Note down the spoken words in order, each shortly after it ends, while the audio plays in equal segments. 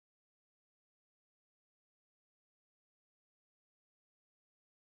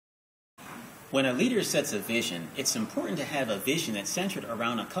When a leader sets a vision, it's important to have a vision that's centered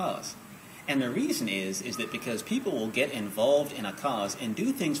around a cause. And the reason is that because people will get involved in a cause and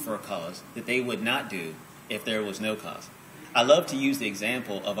do things for a cause that they would not do if there was no cause. I love to use the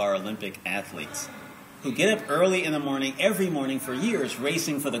example of our Olympic athletes who get up early in the morning, every morning for years,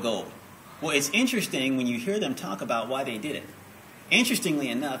 racing for the gold. Well, it's interesting when you hear them talk about why they did it. Interestingly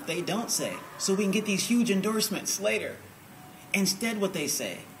enough, they don't say, so we can get these huge endorsements later. Instead, what they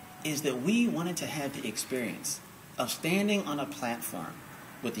say is that we wanted to have the experience of standing on a platform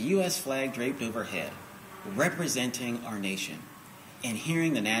with the U.S. flag draped overhead, representing our nation, and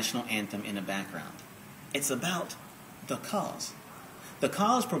hearing the national anthem in the background. It's about the cause. The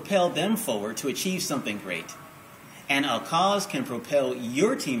cause propelled them forward to achieve something great. And a cause can propel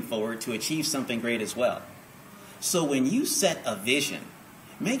your team forward to achieve something great as well. So when you set a vision,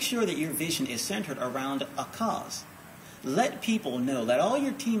 make sure that your vision is centered around a cause. Let people know, let all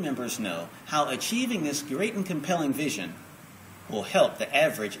your team members know how achieving this great and compelling vision will help the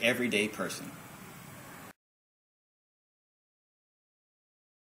average everyday person.